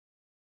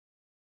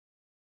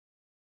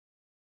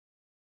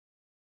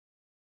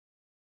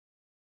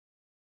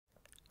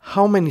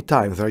How many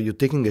times are you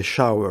taking a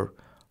shower,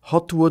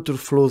 hot water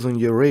flows on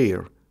your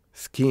hair,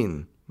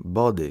 skin,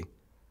 body?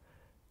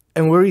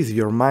 And where is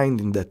your mind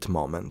in that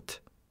moment?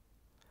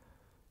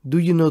 Do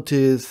you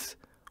notice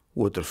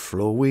water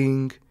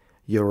flowing,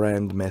 your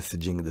hand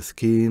messaging the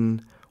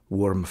skin,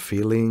 warm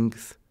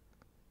feelings?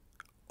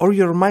 Or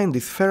your mind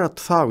is far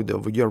outside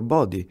of your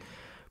body,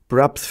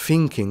 perhaps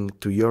thinking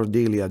to your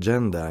daily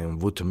agenda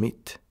and what to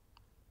meet?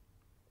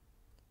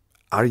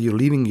 Are you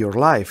living your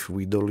life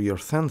with all your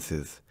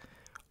senses,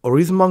 or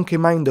is monkey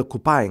mind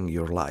occupying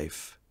your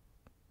life?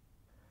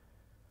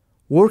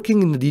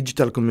 Working in the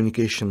digital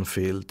communication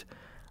field,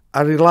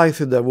 I realized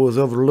that I was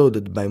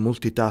overloaded by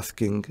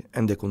multitasking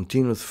and the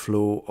continuous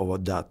flow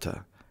of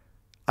data.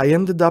 I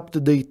ended up the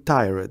day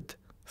tired,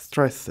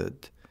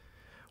 stressed,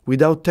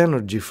 without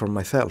energy for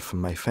myself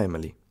and my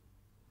family.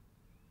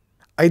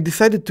 I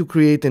decided to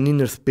create an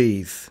inner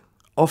space,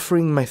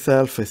 offering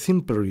myself a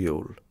simple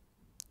rule: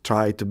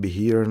 try to be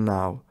here and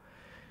now,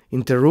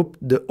 interrupt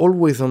the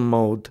always-on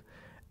mode,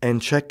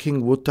 and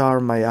checking what are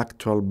my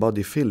actual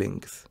body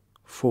feelings,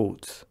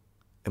 thoughts,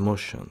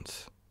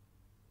 emotions.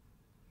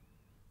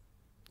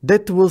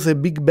 That was a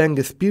big bang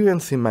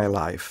experience in my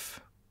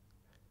life.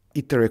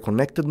 It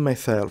reconnected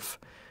myself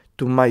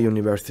to my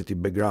university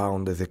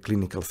background as a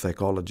clinical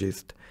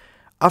psychologist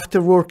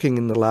after working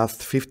in the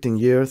last 15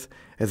 years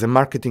as a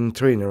marketing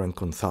trainer and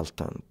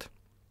consultant.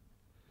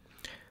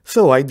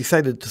 So I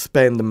decided to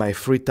spend my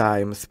free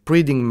time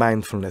spreading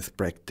mindfulness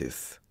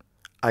practice.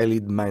 I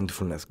lead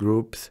mindfulness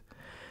groups,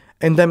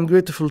 and I'm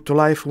grateful to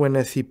life when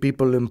I see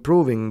people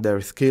improving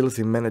their skills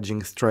in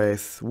managing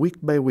stress week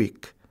by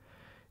week,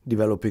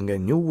 developing a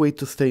new way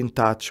to stay in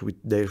touch with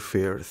their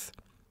fears,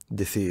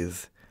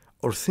 disease,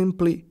 or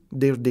simply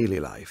their daily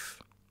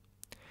life.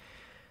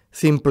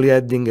 Simply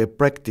adding a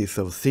practice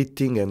of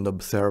sitting and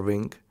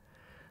observing,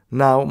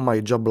 now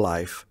my job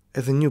life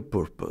has a new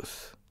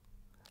purpose.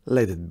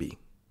 Let it be.